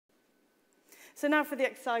So now for the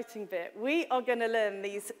exciting bit. We are going to learn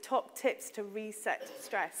these top tips to reset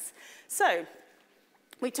stress. So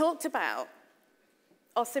we talked about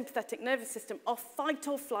our sympathetic nervous system, our fight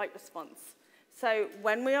or flight response. So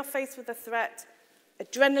when we are faced with a threat,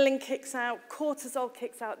 adrenaline kicks out, cortisol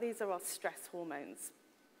kicks out. These are our stress hormones.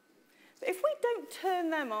 But if we don't turn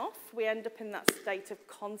them off, we end up in that state of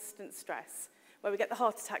constant stress, where we get the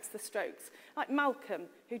heart attacks, the strokes. Like Malcolm,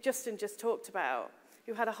 who Justin just talked about,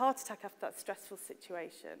 who had a heart attack after that stressful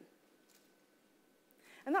situation.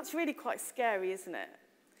 And that's really quite scary, isn't it?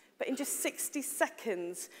 But in just 60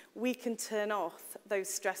 seconds, we can turn off those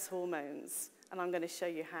stress hormones. And I'm going to show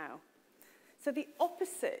you how. So the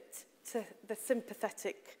opposite to the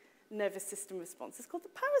sympathetic nervous system response is called the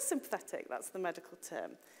parasympathetic. That's the medical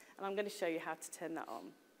term. And I'm going to show you how to turn that on.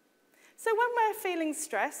 So when we're feeling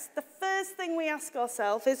stressed, the first thing we ask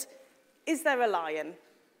ourselves is there a lion?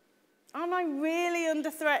 Am I really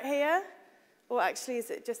under threat here? Or actually, is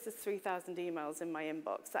it just the 3,000 emails in my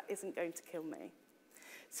inbox? That isn't going to kill me.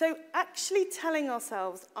 So actually telling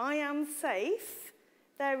ourselves, I am safe,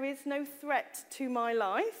 there is no threat to my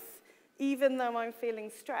life, even though I'm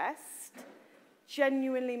feeling stressed,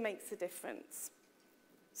 genuinely makes a difference.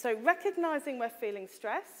 So recognizing we're feeling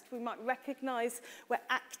stressed, we might recognize we're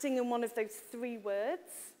acting in one of those 3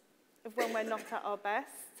 words of when we're not at our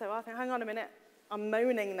best. So I think, hang on a minute, I'm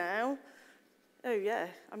moaning now. Oh yeah,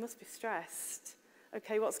 I must be stressed.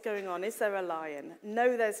 Okay, what's going on? Is there a lion?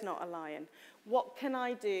 No, there's not a lion. What can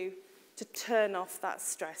I do to turn off that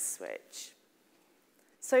stress switch?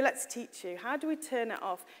 So let's teach you. How do we turn it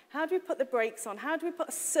off? How do we put the brakes on? How do we put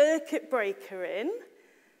a circuit breaker in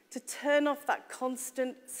to turn off that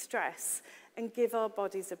constant stress and give our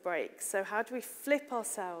bodies a break? So how do we flip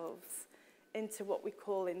ourselves into what we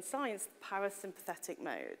call in science the parasympathetic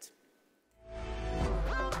mode?